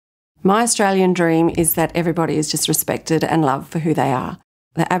My Australian dream is that everybody is just respected and loved for who they are.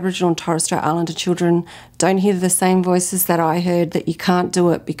 The Aboriginal and Torres Strait Islander children don't hear the same voices that I heard, that you can't do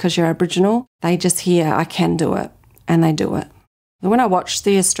it because you're Aboriginal. They just hear, I can do it, and they do it. When I watched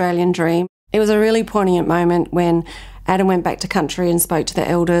The Australian Dream, it was a really poignant moment when Adam went back to country and spoke to the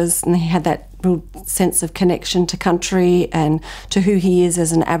elders, and he had that real sense of connection to country and to who he is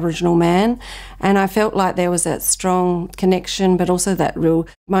as an Aboriginal man. And I felt like there was that strong connection, but also that real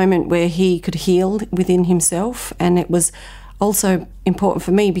moment where he could heal within himself. And it was also important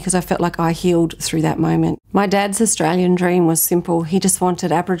for me because I felt like I healed through that moment. My dad's Australian dream was simple. He just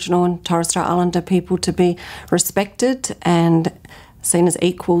wanted Aboriginal and Torres Strait Islander people to be respected and seen as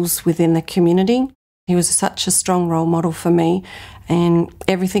equals within the community. He was such a strong role model for me, and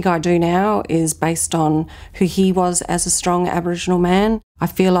everything I do now is based on who he was as a strong Aboriginal man. I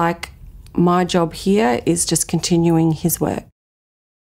feel like my job here is just continuing his work.